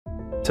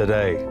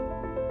Today,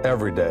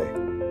 every day,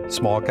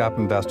 small cap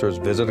investors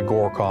visit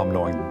Agoracom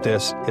knowing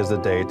this is the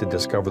day to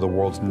discover the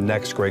world's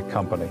next great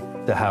company,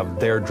 to have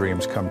their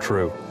dreams come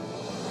true.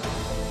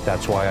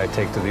 That's why I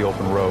take to the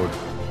open road,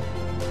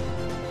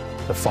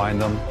 to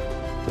find them,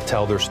 to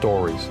tell their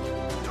stories,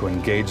 to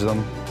engage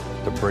them,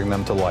 to bring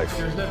them to life,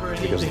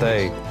 because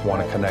they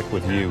want to connect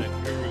with you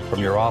from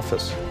your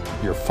office,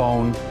 your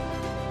phone,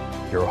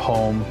 your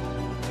home,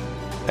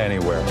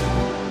 anywhere.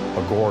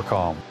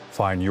 Agoracom,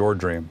 find your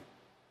dream.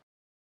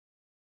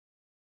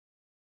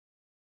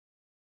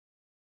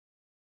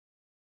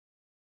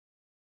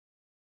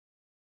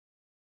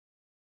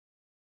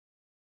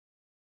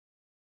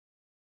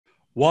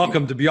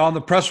 Welcome to Beyond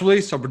the Press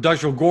Release, a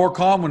production of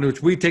Agoracom, in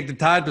which we take the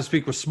time to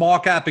speak with small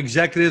cap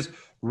executives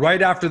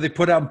right after they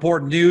put out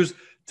important news.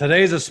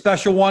 Today's a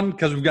special one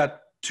because we've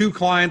got two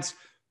clients,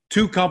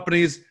 two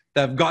companies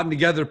that have gotten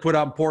together to put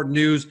out important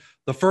news.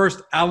 The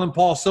first, Alan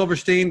Paul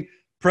Silverstein,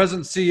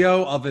 President and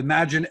CEO of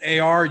Imagine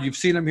AR. You've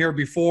seen him here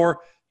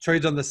before.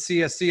 Trades on the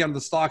CSE under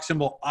the stock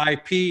symbol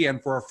IP,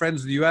 and for our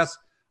friends in the US,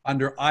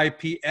 under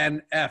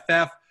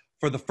IPNFF.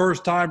 For the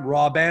first time,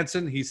 Rob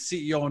Anson. He's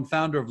CEO and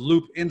founder of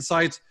Loop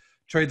Insights.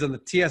 Trades on the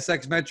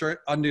TSX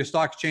Venture under the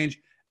stock exchange,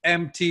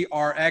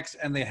 MTRX,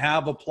 and they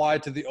have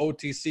applied to the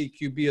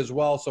OTCQB as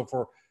well. So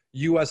for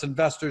U.S.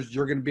 investors,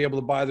 you're going to be able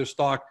to buy their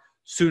stock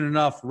soon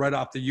enough right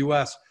off the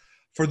U.S.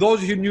 For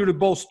those of you new to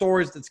both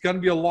stories, it's going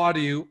to be a lot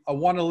of you. I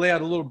want to lay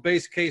out a little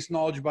base case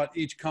knowledge about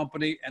each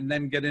company and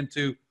then get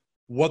into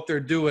what they're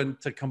doing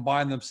to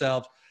combine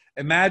themselves.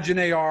 Imagine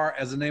AR,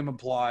 as the name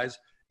implies,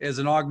 is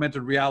an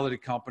augmented reality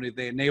company.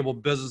 They enable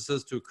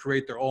businesses to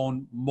create their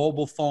own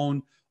mobile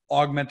phone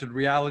augmented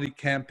reality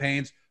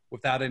campaigns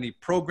without any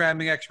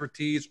programming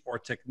expertise or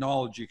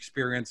technology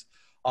experience.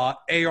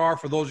 AR,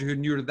 for those of you who are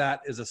new to that,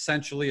 is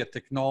essentially a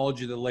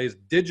technology that lays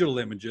digital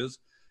images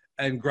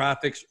and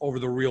graphics over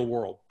the real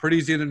world. Pretty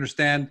easy to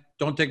understand.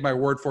 Don't take my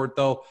word for it,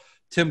 though.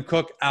 Tim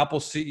Cook, Apple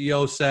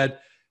CEO, said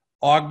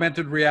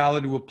augmented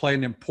reality will play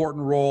an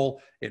important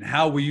role in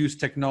how we use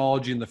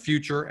technology in the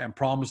future and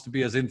promise to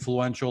be as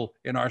influential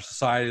in our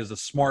society as a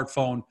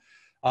smartphone.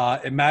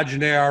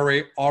 Imagine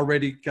AR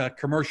already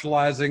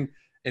commercializing.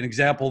 An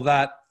example of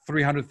that,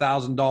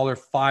 $300,000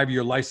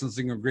 5-year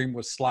licensing agreement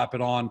with Slap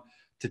It On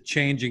to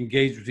change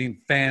engagement between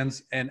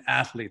fans and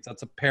athletes.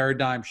 That's a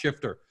paradigm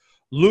shifter.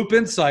 Loop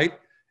Insight,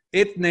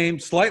 its name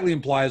slightly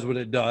implies what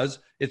it does.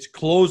 It's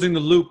closing the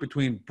loop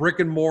between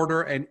brick and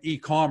mortar and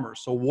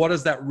e-commerce. So what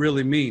does that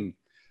really mean?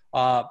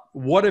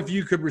 What if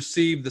you could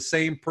receive the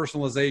same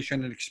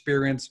personalization and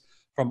experience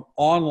from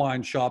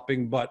online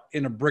shopping, but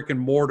in a brick and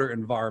mortar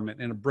environment,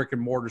 in a brick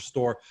and mortar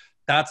store?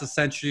 That's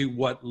essentially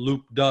what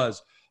Loop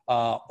does.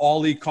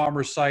 All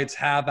e-commerce sites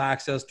have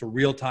access to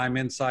real-time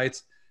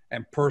insights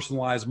and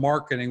personalized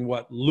marketing.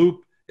 What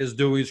Loop is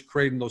doing is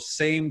creating those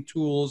same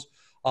tools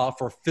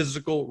for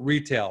physical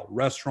retail,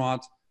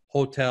 restaurants,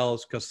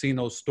 hotels,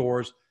 casinos,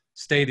 stores,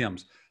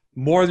 stadiums.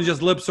 More than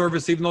just lip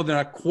service, even though they're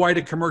not quite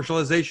at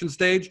commercialization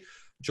stage.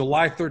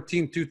 July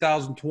 13,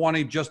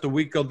 2020, just a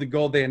week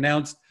ago, they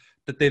announced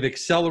that they've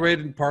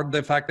accelerated, part of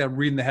the fact that I'm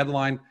reading the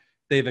headline,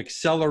 they've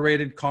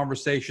accelerated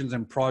conversations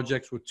and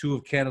projects with two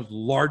of Canada's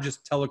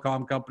largest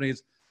telecom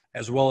companies,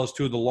 as well as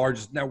two of the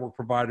largest network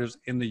providers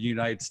in the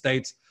United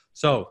States.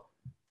 So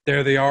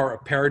there they are,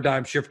 a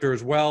paradigm shifter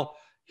as well.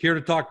 Here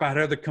to talk about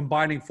how they're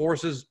combining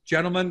forces.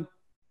 Gentlemen,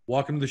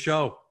 welcome to the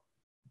show.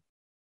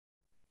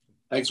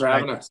 Thanks for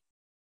having us.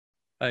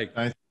 Hey.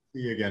 Nice to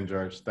see you again,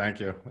 George. Thank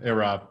you. Hey,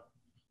 Rob.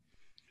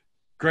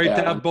 Great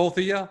to have both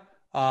of you.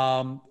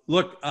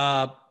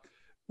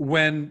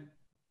 When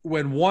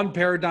one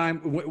paradigm,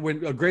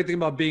 when a great thing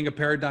about being a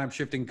paradigm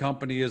shifting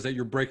company is that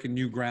you're breaking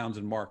new grounds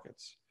in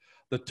markets.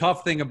 The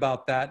tough thing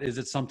about that is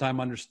it's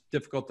sometimes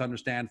difficult to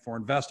understand for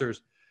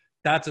investors.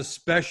 That's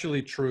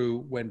especially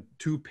true when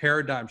two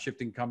paradigm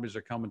shifting companies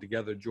are coming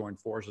together to join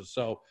forces.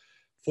 So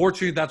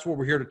fortunately, that's what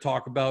we're here to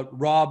talk about.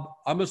 Rob,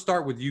 I'm going to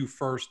start with you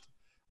first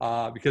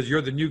because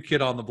you're the new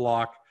kid on the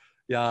block.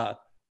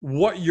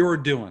 What you're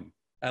doing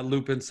at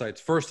Loop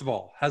Insights, first of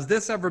all, has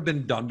this ever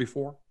been done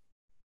before?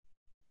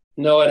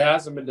 No, it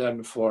hasn't been done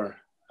before.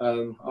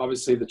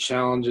 Obviously, the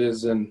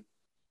challenges in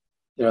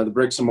the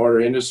bricks and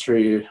mortar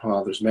industry,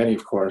 well, there's many,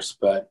 of course,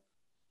 but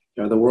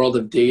the world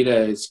of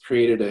data has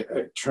created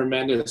a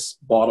tremendous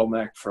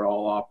bottleneck for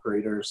all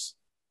operators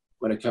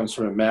when it comes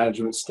from a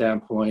management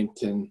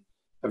standpoint and,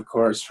 of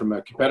course, from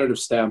a competitive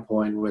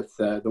standpoint with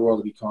the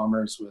world of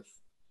e-commerce with,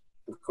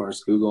 of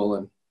course, Google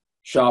and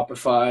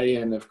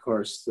Shopify and, of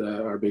course,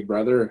 our big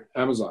brother,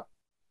 Amazon.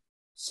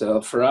 So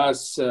for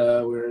us,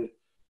 we're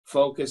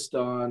focused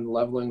on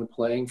leveling the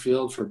playing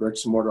field for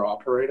bricks and mortar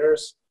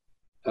operators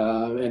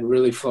and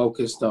really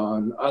focused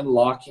on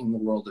unlocking the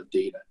world of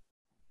data.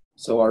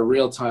 So our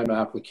real-time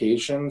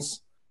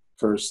applications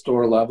for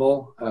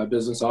store-level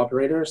business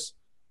operators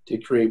to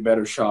create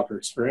better shopper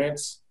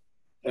experience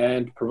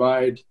and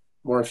provide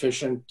more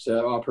efficient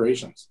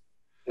operations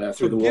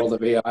through the world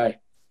of AI.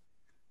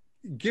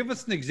 Give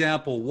us an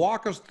example.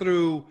 Walk us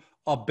through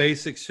a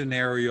basic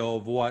scenario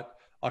of what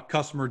a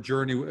customer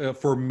journey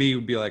for me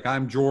would be like,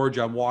 I'm George,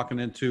 I'm walking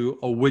into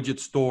a widget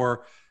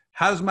store.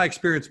 How does my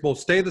experience both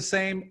stay the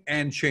same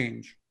and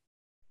change?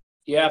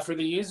 Yeah, for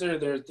the user,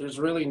 there's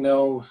really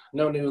no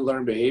new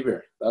learned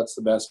behavior. That's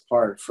the best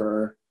part.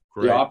 For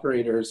Great. the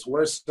operators,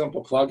 we're a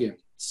simple plugin.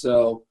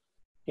 So,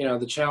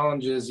 the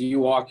challenge is you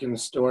walk in the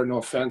store, no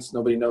offense,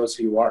 nobody knows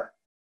who you are,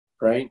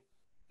 right?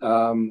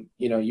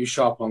 You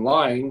shop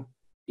online,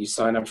 you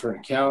sign up for an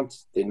account,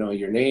 they know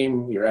your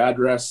name, your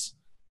address,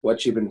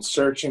 what you've been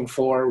searching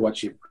for,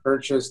 what you've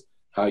purchased,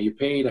 how you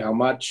paid, how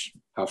much,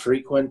 how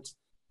frequent.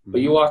 Mm-hmm.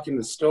 But you walk in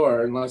the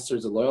store, unless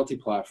there's a loyalty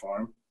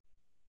platform,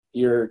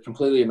 you're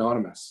completely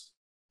anonymous.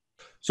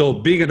 So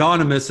being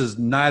anonymous is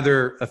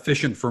neither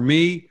efficient for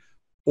me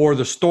or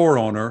the store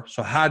owner.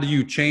 So how do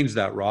you change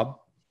that, Rob?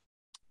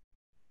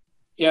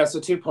 Yeah, so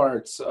two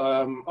parts.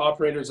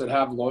 Operators that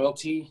have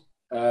loyalty,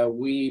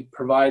 we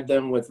provide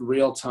them with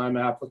real-time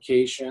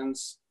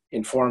applications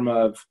in form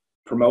of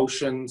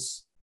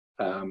promotions,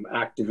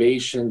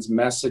 activations,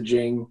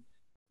 messaging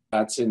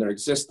that's in their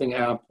existing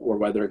app, or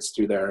whether it's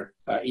through their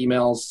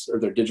emails or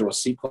their digital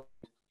receipt.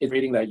 It's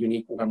creating that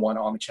unique one-on-one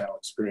omnichannel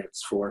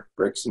experience for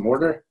bricks and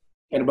mortar,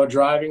 and about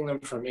driving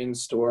them from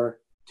in-store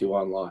to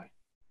online.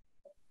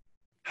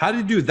 How do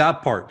you do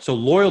that part? So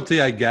loyalty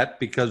I get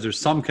because there's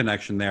some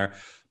connection there.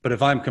 But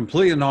if I'm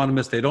completely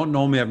anonymous, they don't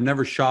know me, I've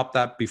never shopped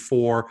that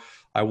before,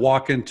 I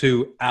walk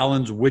into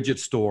Alan's widget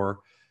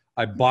store,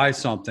 I buy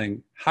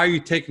something, how are you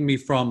taking me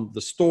from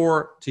the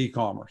store to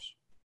e-commerce?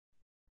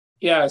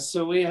 Yeah,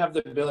 so we have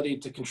the ability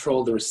to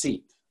control the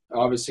receipt.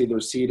 Obviously, the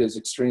receipt is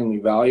extremely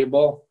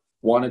valuable.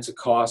 One, it's a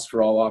cost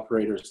for all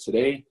operators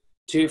today.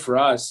 Two, for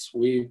us,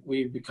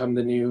 we've become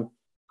the new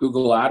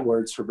Google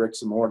AdWords for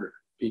bricks and mortar,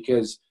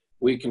 because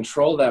we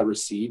control that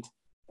receipt.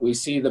 We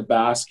see the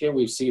basket,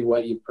 we see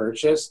what you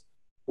purchased.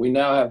 We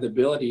now have the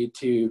ability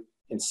to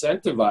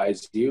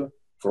incentivize you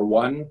for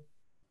one,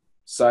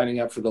 signing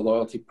up for the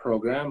loyalty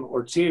program,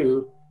 or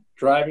two,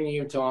 driving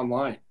you to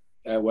online,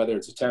 whether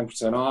it's a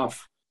 10%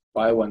 off,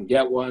 buy one,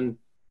 get one,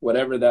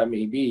 whatever that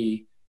may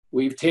be.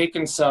 We've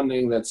taken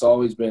something that's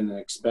always been an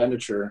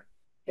expenditure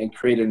and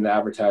created an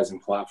advertising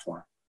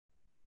platform.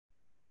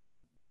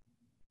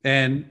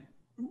 And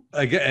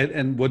again,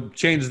 and what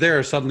changed there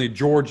is suddenly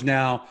George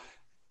now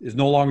is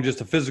no longer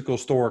just a physical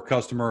store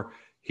customer.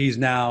 He's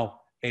now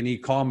an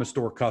e-commerce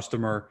store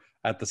customer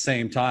at the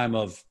same time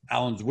of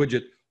Alan's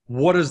widget.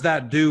 What does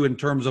that do in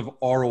terms of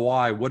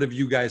ROI? What have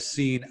you guys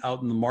seen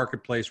out in the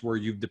marketplace where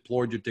you've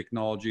deployed your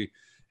technology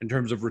in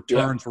terms of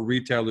returns for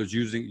retailers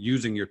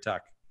using your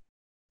tech?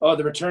 Oh,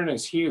 the return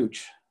is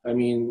huge. I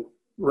mean,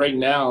 right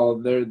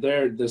now,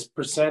 this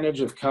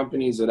percentage of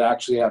companies that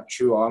actually have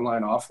true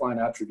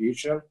online-offline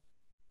attribution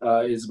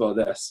is about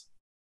this.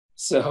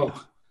 So,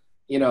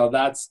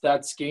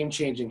 that's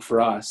game-changing for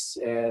us.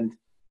 And,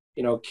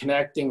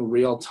 connecting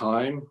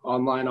real-time,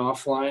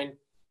 online-offline,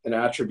 and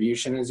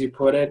attribution, as you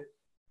put it,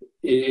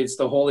 it's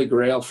the holy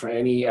grail for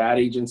any ad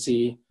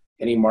agency,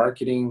 any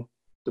marketing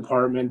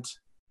department.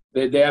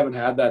 They haven't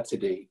had that to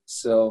date.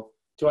 So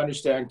to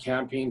understand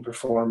campaign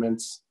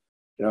performance,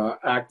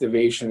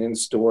 activation in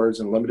stores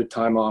and limited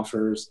time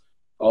offers,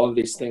 all of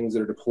these things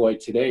that are deployed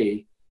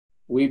today,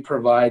 we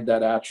provide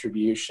that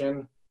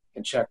attribution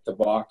and check the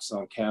box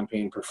on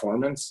campaign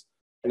performance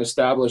and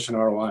establish an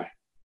ROI.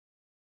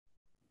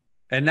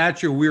 And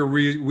naturally,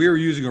 we're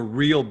using a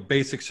real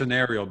basic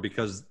scenario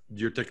because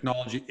your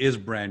technology is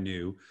brand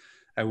new,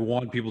 and we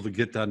want people to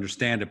get to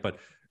understand it. But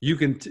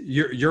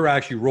you're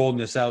actually rolling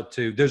this out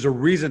too. There's a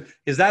reason.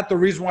 Is that the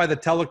reason why the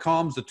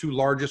telecoms, the two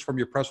largest from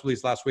your press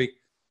release last week,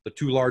 the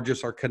two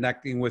largest are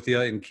connecting with you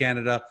in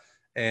Canada,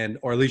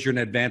 or at least you're in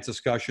advanced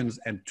discussions,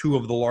 and two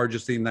of the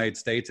largest in the United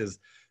States? Is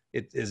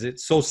it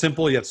so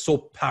simple yet so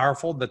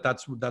powerful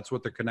that's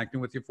what they're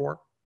connecting with you for?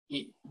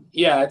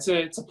 Yeah,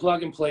 it's a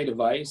plug and play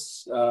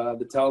device.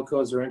 The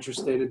telcos are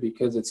interested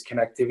because it's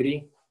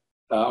connectivity.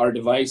 Our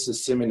device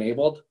is SIM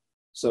enabled,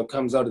 so it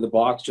comes out of the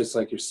box just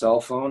like your cell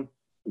phone,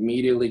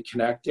 immediately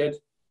connected,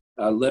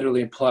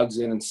 literally plugs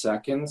in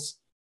seconds.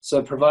 So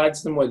it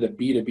provides them with a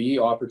B2B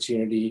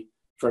opportunity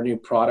for a new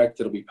product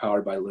that'll be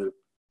powered by Loop.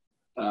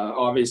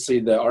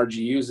 Obviously, the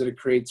RGUs that it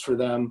creates for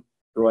them,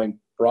 growing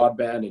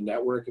broadband and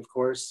network, of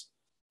course,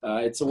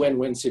 it's a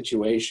win-win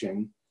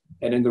situation.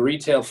 And in the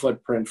retail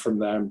footprint from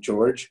them,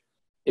 George,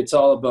 it's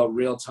all about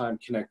real-time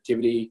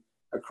connectivity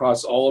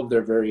across all of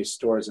their various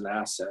stores and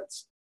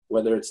assets,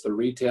 whether it's the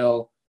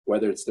retail,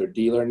 whether it's their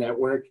dealer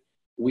network.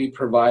 We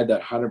provide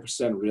that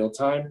 100%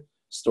 real-time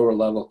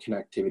store-level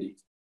connectivity.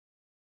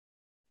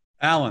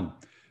 Alan,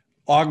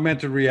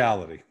 augmented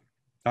reality.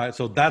 All right,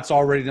 so that's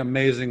already an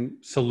amazing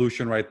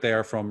solution right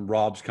there from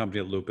Rob's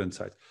company at Loop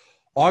Insights.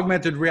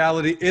 Augmented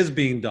reality is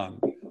being done.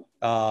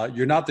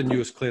 You're not the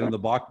newest kid on the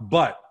block,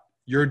 but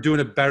you're doing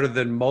it better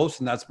than most,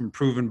 and that's been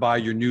proven by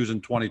your news in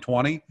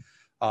 2020.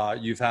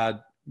 You've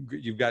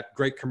got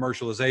great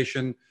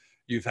commercialization.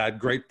 You've had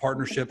great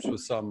partnerships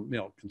with some,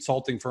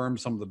 consulting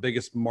firms, some of the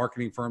biggest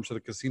marketing firms for the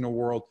casino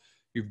world.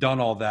 You've done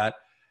all that.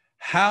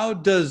 How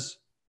does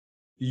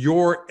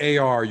your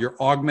AR, your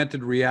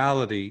augmented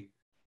reality,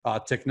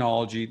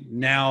 technology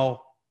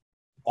now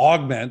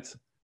augment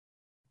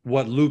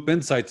what Loop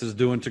Insights is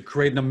doing to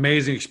create an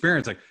amazing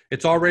experience? Like,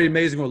 it's already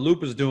amazing what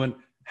Loop is doing.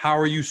 How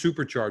are you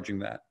supercharging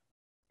that?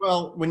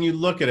 Well, when you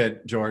look at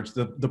it, George,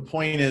 the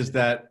point is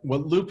that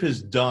what Loop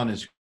has done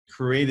is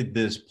created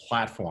this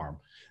platform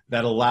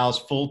that allows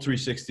full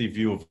 360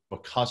 view of a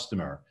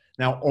customer.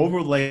 Now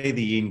overlay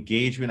the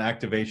engagement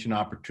activation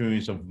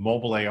opportunities of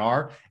mobile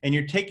AR, and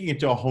you're taking it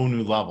to a whole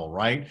new level,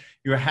 right?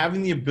 You're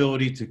having the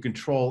ability to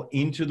control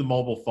into the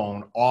mobile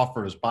phone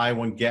offers, buy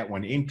one, get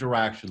one,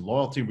 interaction,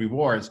 loyalty,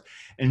 rewards,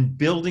 and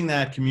building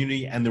that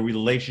community and the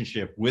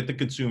relationship with the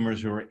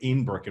consumers who are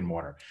in brick and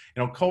mortar.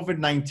 You know,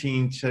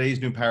 COVID-19,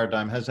 today's new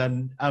paradigm, has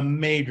had a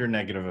major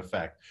negative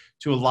effect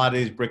to a lot of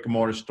these brick and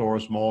mortar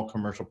stores, mall,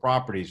 commercial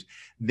properties.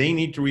 They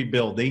need to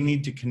rebuild, they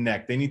need to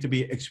connect, they need to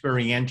be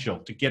experiential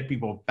to get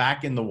people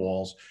back in the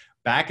walls,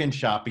 back in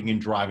shopping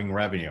and driving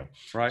revenue.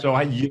 Right. So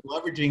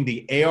leveraging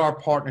the AR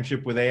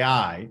partnership with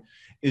AI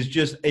is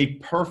just a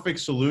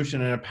perfect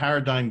solution and a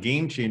paradigm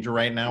game changer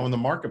right now in the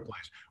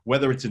marketplace,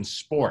 whether it's in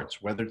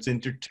sports, whether it's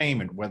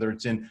entertainment, whether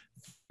it's in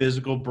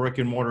physical brick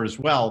and mortar as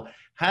well.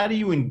 How do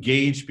you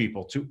engage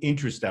people to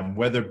interest them,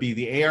 whether it be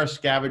the AR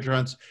scavenger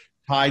hunts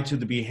tied to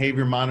the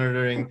behavior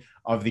monitoring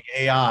of the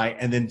AI,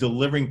 and then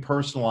delivering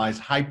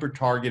personalized,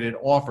 hyper-targeted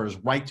offers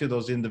right to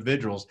those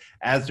individuals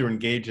as they're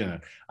engaged in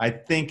it. I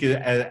think,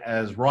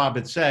 as Rob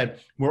had said,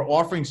 we're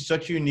offering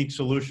such a unique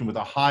solution with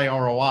a high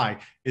ROI.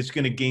 It's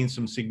going to gain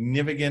some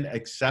significant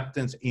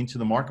acceptance into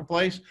the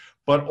marketplace,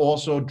 but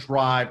also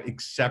drive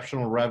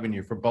exceptional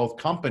revenue for both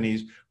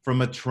companies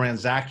from a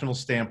transactional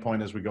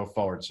standpoint as we go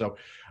forward. So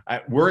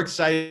we're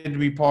excited to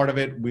be part of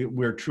it.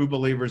 We're true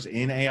believers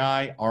in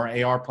AI. Our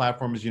AR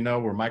platform, as you know,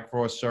 we're Micro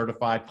Four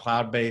certified,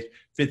 cloud-based,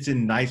 fits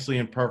in nicely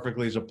and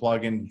perfectly as a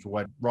plugin to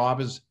what Rob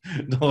is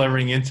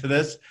delivering into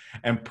this.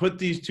 And put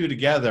these two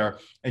together,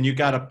 and you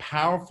got a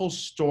powerful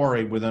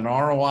story with an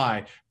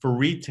ROI for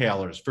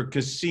retailers, for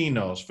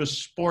casinos, for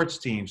sports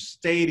teams,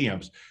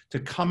 stadiums, to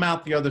come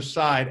out the other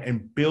side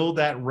and build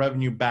that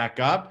revenue back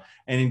up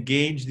and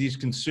engage these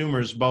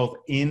consumers both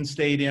in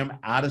stadium,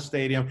 out of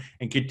stadium,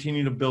 and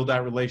continue to build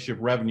that relationship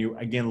revenue,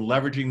 again,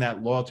 leveraging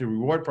that loyalty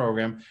reward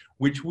program,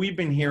 which we've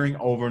been hearing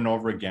over and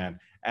over again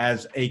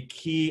as a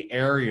key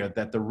area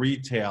that the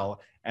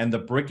retail and the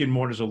brick and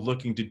mortars are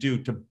looking to do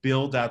to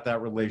build out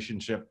that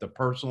relationship, the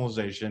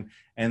personalization,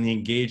 and the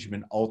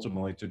engagement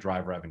ultimately to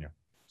drive revenue.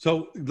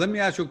 So let me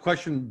ask you a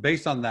question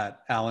based on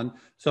that, Alan.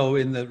 So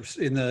in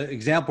the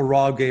example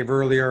Rob gave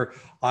earlier,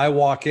 I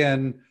walk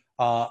in,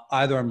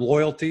 either I'm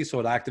loyalty,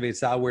 so it activates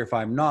that way. If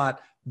I'm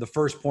not, the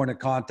first point of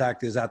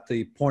contact is at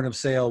the point of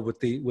sale with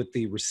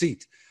the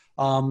receipt.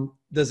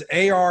 Does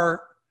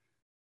AR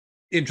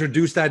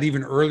introduce that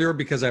even earlier?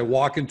 Because I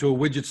walk into a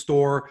widget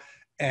store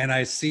and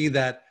I see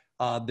that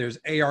there's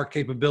AR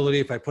capability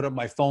if I put up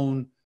my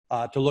phone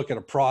to look at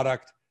a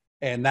product,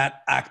 and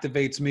that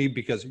activates me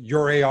because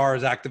your AR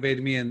is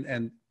activating me.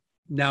 And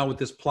now with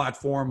this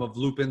platform of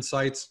Loop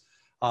Insights,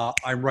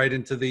 I'm right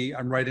into the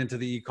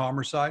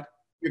e-commerce side.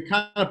 You're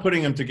kind of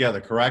putting them together,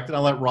 correct? And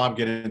I'll let Rob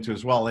get into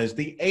as well, is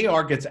the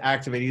AR gets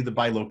activated either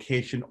by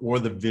location or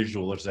the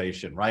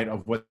visualization, right,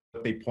 of what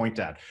they point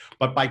at.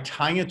 But by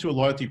tying it to a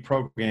loyalty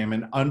program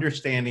and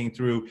understanding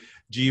through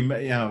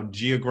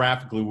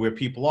geographically where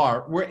people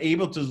are, we're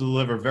able to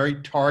deliver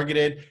very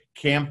targeted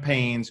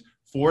campaigns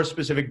for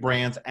specific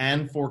brands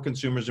and for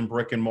consumers in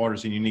brick and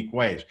mortars in unique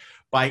ways.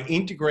 By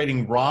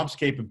integrating Rob's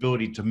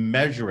capability to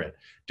measure it,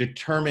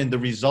 determine the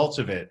results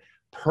of it,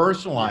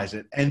 personalize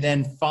it, and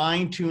then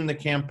fine-tune the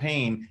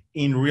campaign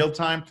in real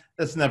time,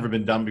 that's never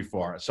been done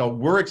before. So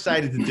we're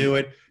excited to do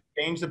it,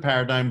 change the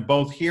paradigm,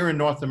 both here in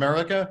North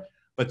America,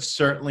 but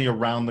certainly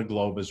around the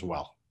globe as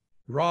well.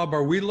 Rob,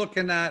 are we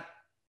looking at,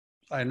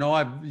 I know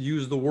I've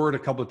used the word a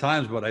couple of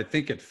times, but I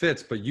think it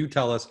fits, but you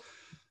tell us,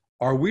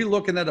 are we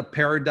looking at a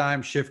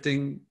paradigm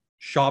shifting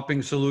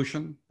shopping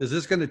solution? Is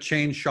this going to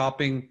change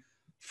shopping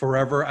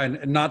forever?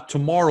 And not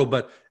tomorrow,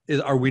 but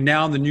are we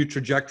now in the new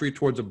trajectory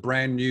towards a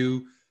brand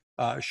new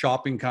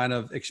shopping kind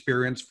of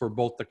experience for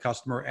both the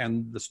customer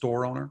and the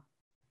store owner?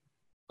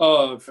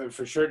 Oh,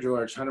 for sure,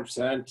 George,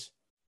 100%.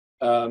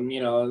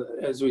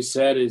 As we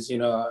said,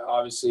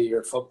 obviously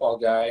you're a football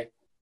guy.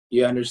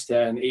 You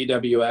understand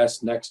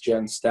AWS,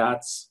 next-gen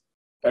stats.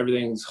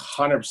 Everything's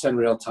 100%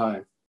 real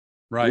time.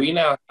 Right. We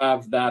now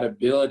have that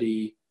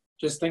ability.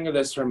 Just think of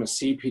this from a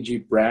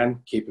CPG brand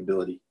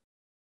capability.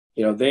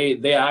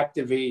 They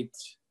activate,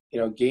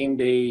 game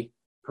day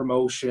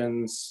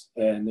promotions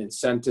and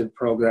incentive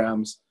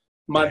programs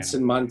months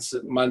and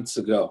months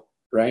ago,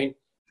 right?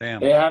 Damn.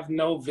 They have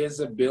no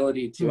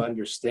visibility to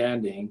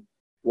understanding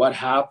what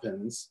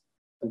happens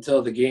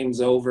until the game's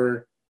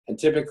over, and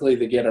typically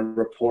they get a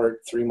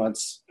report 3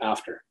 months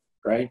after,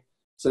 right?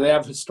 So they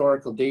have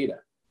historical data.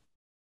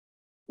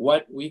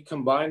 What we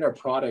combine our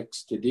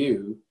products to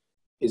do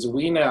is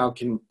we now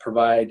can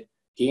provide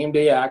game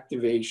day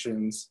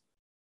activations,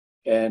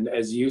 and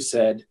as you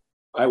said,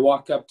 I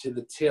walk up to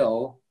the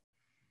till,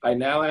 I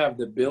now have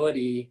the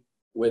ability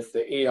with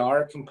the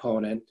AR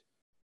component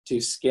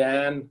to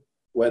scan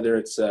whether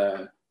it's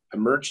a a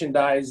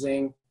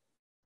merchandising,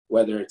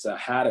 whether it's a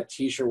hat, a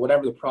t-shirt,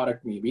 whatever the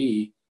product may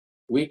be,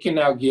 we can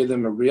now give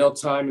them a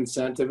real-time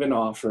incentive and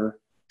offer.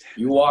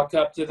 You walk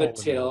up to the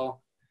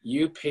till,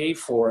 you pay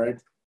for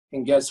it,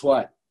 and guess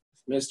what?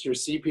 Mr.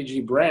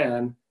 CPG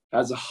brand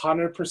has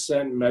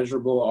 100%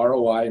 measurable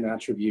ROI and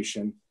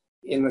attribution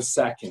in the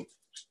second.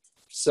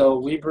 So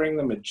we bring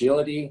them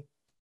agility,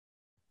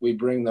 we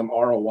bring them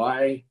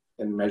ROI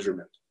and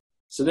measurement.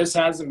 So this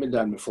hasn't been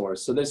done before.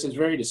 So this is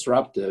very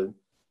disruptive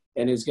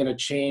and is going to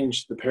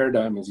change the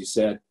paradigm, as you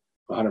said,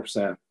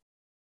 100%.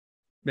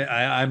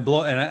 I'm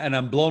blown, and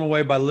I'm blown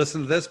away by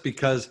listening to this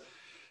because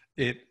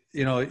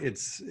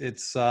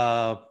it's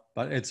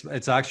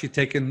actually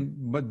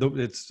taken,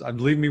 I'm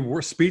leaving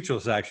me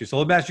speechless actually. So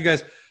let me ask you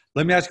guys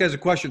a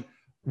question.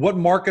 What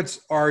markets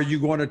are you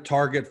going to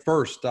target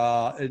first?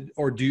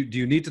 Or do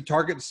you need to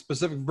target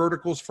specific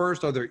verticals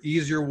first? Are there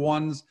easier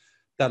ones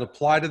that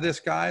apply to this,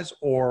 guys?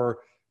 Or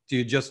do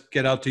you just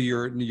get out to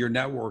your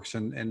networks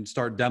and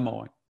start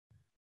demoing?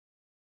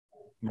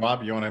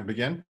 Rob, you want to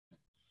begin?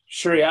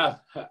 Sure, yeah.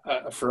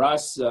 For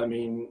us, I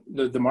mean,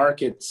 the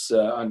market's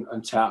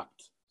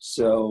untapped.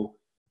 So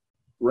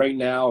right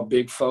now, a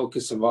big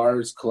focus of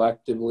ours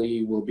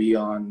collectively will be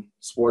on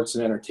sports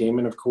and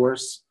entertainment, of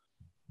course.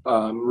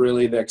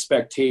 Really the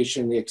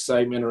expectation, the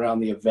excitement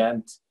around the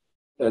event.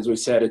 As we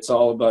said, it's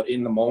all about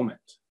in the moment.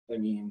 I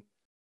mean,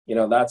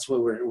 that's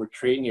what we're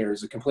creating here,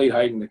 is a complete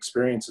heightened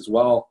experience as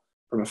well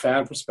from a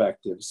fan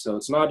perspective. So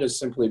it's not just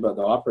simply about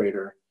the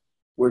operator.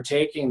 We're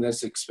taking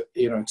this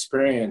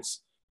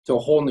experience to a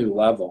whole new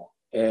level.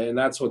 And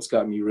that's what's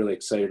got me really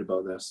excited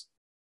about this.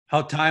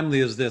 How timely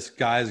is this,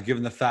 guys,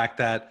 given the fact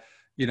that,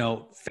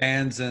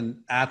 fans and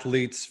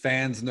athletes,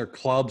 fans and their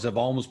clubs have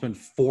almost been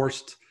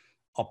forced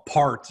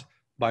apart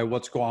by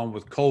what's going on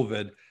with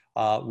COVID.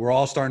 We're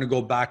all starting to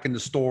go back into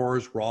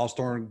stores. We're all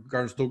starting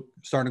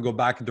to go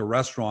back into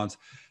restaurants.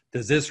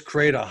 Does this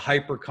create a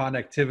hyper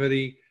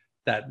connectivity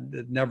that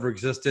never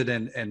existed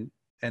and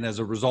as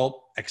a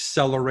result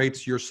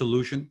accelerates your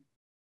solution?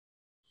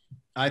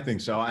 I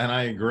think so. And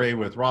I agree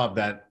with Rob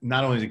that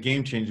not only is it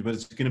game changing, but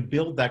it's going to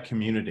build that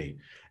community.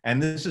 And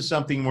this is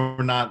something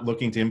we're not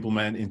looking to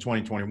implement in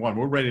 2021.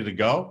 We're ready to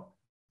go.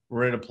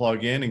 We're ready to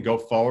plug in and go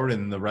forward,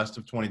 and the rest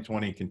of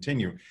 2020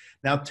 continue.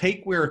 Now,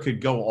 take where it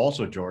could go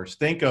also, George.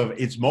 Think of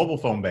it's mobile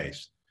phone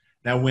based.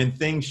 Now, when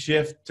things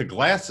shift to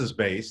glasses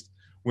based,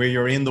 where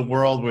you're in the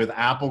world with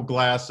Apple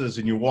glasses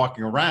and you're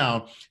walking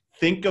around,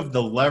 think of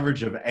the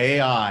leverage of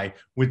AI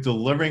with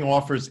delivering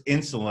offers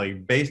instantly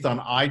based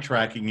on eye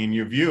tracking in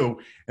your view.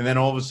 And then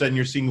all of a sudden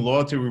you're seeing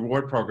loyalty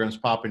reward programs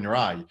pop in your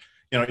eye.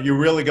 You're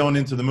really going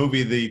into the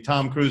movie, the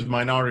Tom Cruise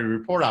Minority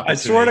Report opportunity.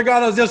 I swear to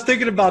God, I was just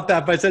thinking about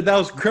that, but I said that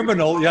was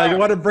criminal. Yeah, I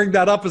want to bring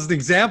that up as an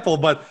example,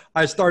 but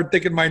I started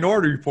thinking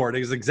Minority Report.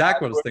 It's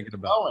exactly what I was thinking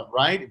about.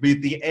 Right?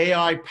 But the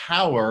AI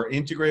power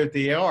integrated with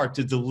the AR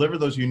to deliver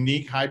those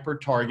unique,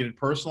 hyper-targeted,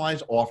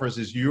 personalized offers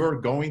as you're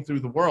going through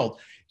the world.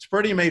 It's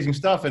pretty amazing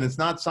stuff, and it's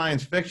not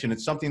science fiction.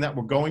 It's something that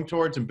we're going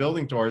towards and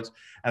building towards.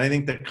 And I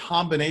think the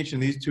combination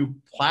of these two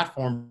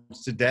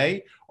platforms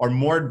today are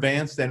more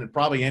advanced than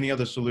probably any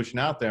other solution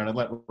out there. And I'd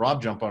let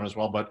Rob jump on as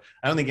well, but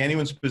I don't think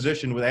anyone's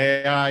positioned with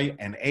AI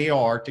and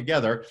AR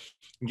together.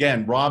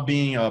 Again, Rob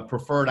being a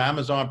preferred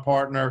Amazon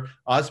partner,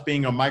 us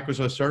being a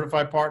Microsoft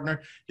certified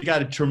partner, you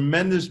got a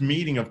tremendous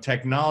meeting of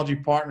technology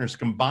partners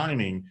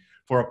combining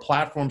for a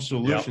platform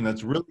solution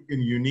that's really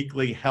going to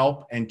uniquely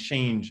help and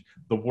change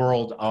the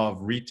world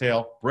of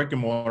retail, brick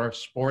and mortar,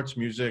 sports,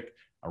 music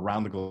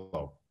around the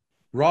globe.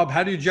 Rob,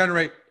 how do you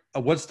generate,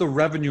 what's the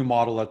revenue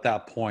model at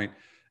that point?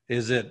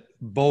 Is it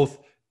both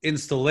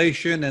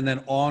installation and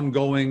then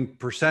ongoing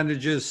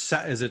percentages?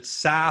 Is it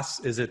SaaS?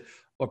 Is it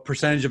a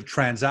percentage of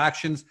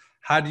transactions?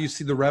 How do you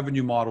see the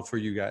revenue model for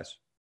you guys?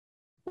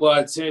 Well,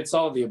 I'd say it's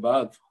all of the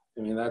above.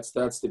 I mean, that's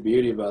the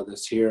beauty about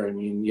this here. I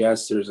mean,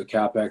 yes, there's a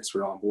CapEx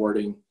for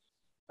onboarding,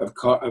 of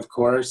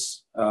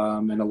course,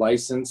 and a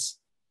license,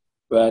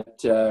 but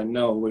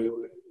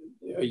no,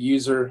 a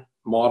user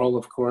model,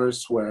 of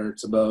course, where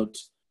it's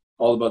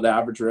all about the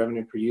average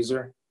revenue per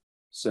user.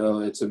 So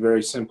it's a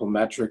very simple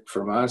metric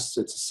from us.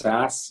 It's a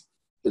SaaS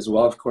as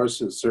well, of course,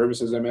 for the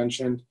services I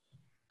mentioned.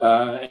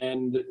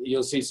 And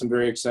you'll see some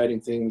very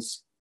exciting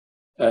things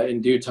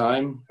in due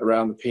time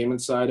around the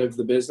payment side of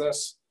the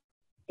business.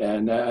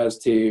 And as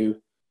to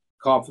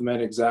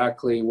complement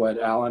exactly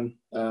what Alan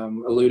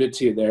alluded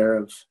to there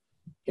of,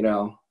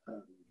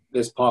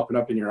 this popping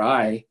up in your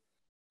eye,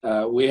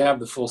 we have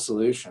the full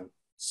solution.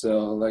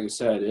 So like I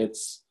said,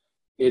 it's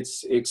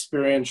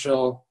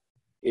experiential,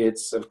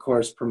 it's of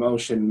course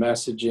promotion,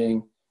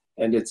 messaging,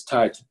 and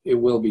it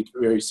will be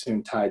very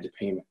soon tied to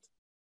payment.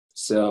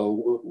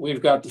 So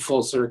we've got the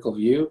full circle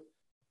view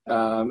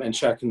and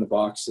checking the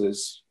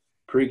boxes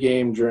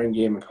pre-game, during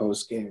game, and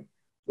post-game.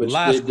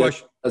 Last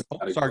question.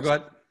 Sorry, go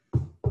ahead.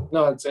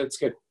 No, it's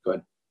good. Go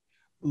ahead.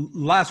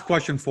 Last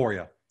question for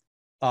you.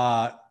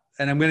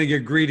 And I'm going to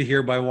get greedy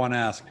here, but I want to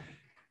ask.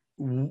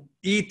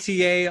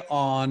 ETA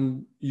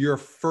on your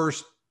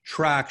first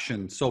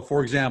traction. So,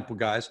 for example,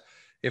 guys,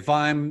 if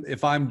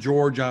I'm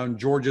George on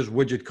George's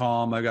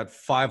Widgetcom, I've got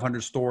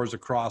 500 stores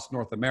across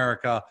North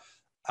America.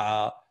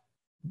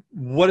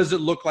 What does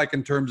it look like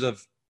in terms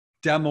of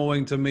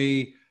demoing to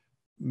me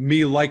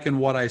liking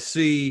what I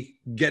see,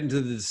 getting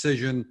to the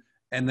decision,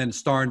 and then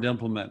starting to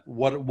implement?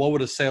 What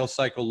would a sales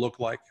cycle look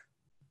like?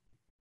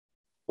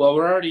 Well,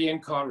 we're already in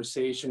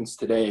conversations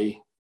today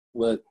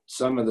with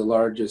some of the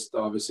largest,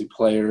 obviously,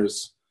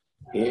 players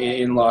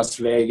in Las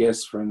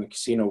Vegas from the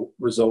casino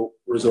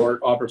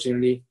resort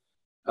opportunity,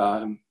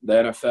 the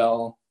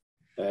NFL,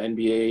 the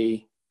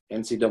NBA,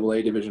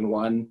 NCAA Division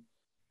I.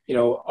 You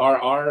know,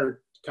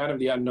 our kind of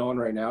the unknown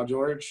right now,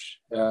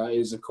 George,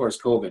 is of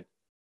course COVID.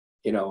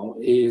 You know,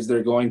 is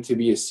there going to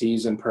be a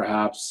season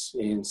perhaps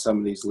in some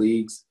of these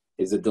leagues?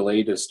 Is it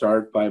delayed to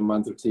start by a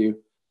month or two?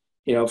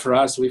 You know, for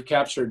us, we've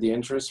captured the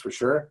interest for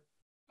sure.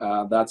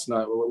 That's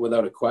not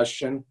without a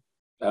question.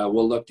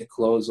 We'll look to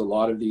close a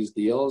lot of these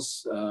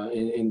deals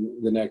in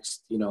the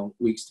next,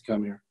 weeks to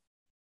come here.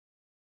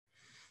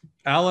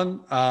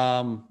 Alan,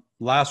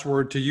 last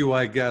word to you,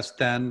 I guess,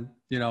 then.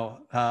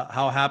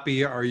 How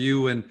happy are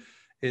you? And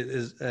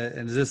is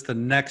this the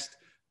next,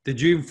 did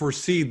you even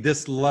foresee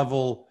this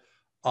level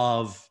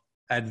of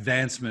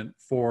advancement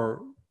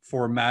for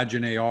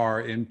Imagine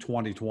AR in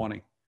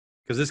 2020?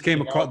 Because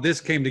this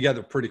came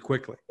together pretty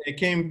quickly. It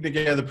came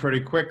together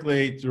pretty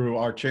quickly through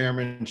our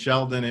chairman,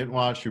 Sheldon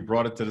Itwash, who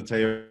brought it to the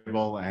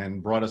table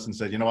and brought us and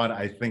said, you know what,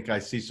 I think I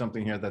see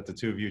something here that the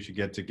two of you should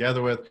get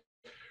together with.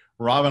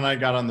 Rob and I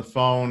got on the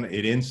phone.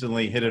 It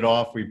instantly hit it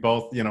off. We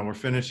both, we're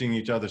finishing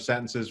each other's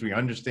sentences. We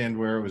understand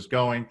where it was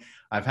going.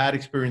 I've had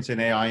experience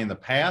in AI in the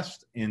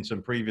past in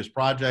some previous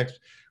projects.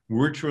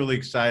 We're truly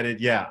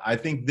excited. Yeah, I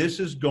think this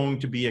is going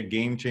to be a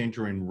game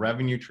changer in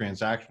revenue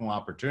transactional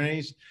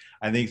opportunities.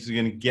 I think it's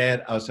going to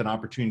get us an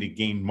opportunity to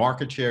gain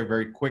market share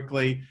very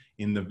quickly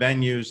in the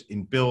venues,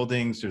 in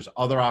buildings. There's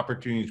other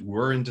opportunities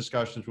we're in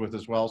discussions with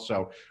as well.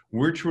 So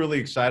we're truly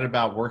excited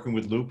about working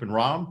with Loop and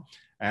Rob.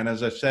 And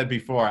as I've said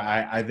before,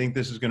 I think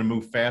this is going to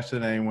move faster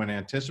than anyone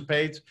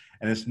anticipates.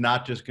 And it's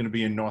not just going to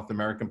be a North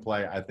American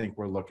play. I think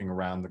we're looking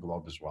around the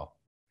globe as well.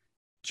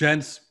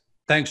 Gents,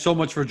 thanks so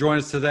much for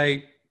joining us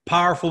today.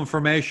 Powerful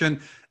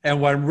information. And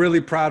what I'm really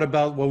proud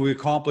about what we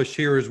accomplished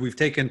here is we've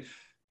taken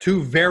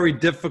two very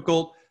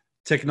difficult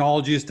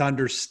technologies to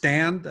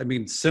understand. I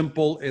mean,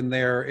 simple in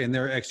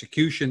their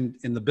execution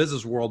in the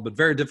business world, but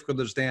very difficult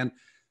to understand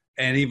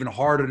and even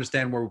hard to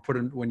understand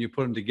when you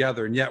put them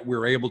together. And yet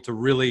we're able to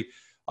really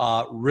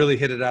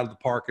hit it out of the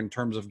park in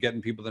terms of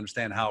getting people to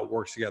understand how it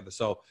works together.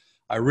 So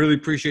I really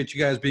appreciate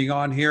you guys being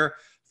on here.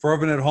 For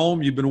everyone at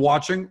home, you've been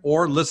watching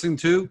or listening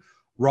to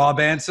Rob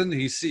Anson.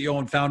 He's CEO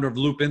and founder of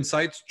Loop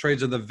Insights,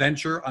 trades in the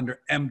venture under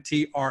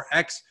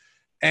MTRX,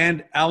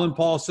 and Alan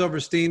Paul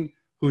Silverstein,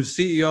 who's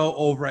CEO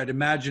over at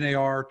Imagine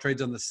AR,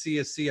 trades on the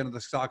CSC under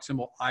the stock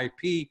symbol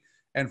IP,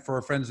 and for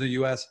our friends in the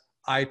US,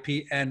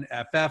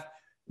 IPNFF.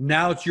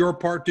 Now it's your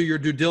part. Do your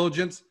due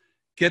diligence.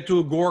 Get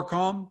to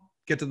Agoracom.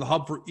 Get to the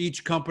hub for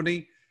each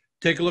company.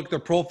 Take a look at their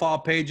profile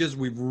pages.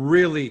 We've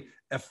really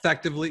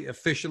effectively,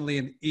 efficiently,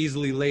 and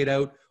easily laid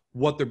out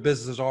what their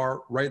businesses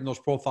are right in those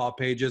profile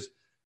pages.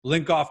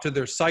 Link off to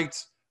their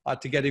sites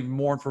to get even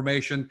more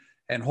information.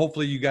 And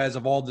hopefully you guys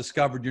have all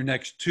discovered your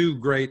next two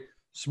great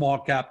small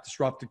cap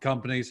disruptive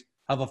companies.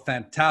 Have a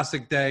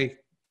fantastic day.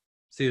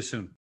 See you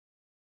soon.